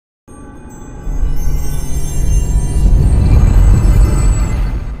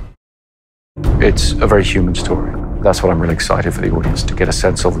It's a very human story. That's what I'm really excited for the audience, to get a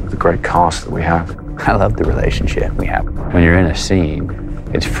sense of the great cast that we have. I love the relationship we have. When you're in a scene,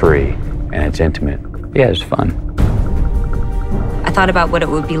 it's free and it's intimate. Yeah, it's fun. I thought about what it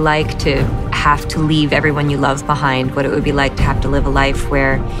would be like to have to leave everyone you love behind, what it would be like to have to live a life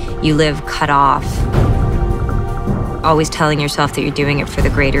where you live cut off, always telling yourself that you're doing it for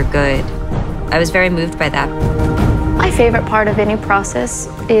the greater good. I was very moved by that. My favorite part of any process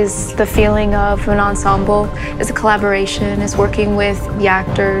is the feeling of an ensemble, is a collaboration, is working with the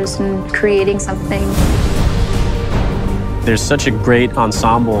actors and creating something. There's such a great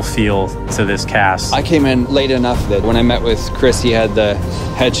ensemble feel to this cast. I came in late enough that when I met with Chris, he had the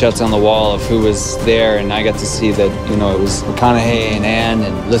headshots on the wall of who was there, and I got to see that, you know, it was McConaughey and Anne,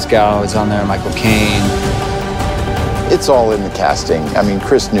 and Lithgow was on there, Michael Caine. It's all in the casting. I mean,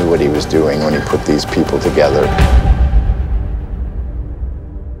 Chris knew what he was doing when he put these people together.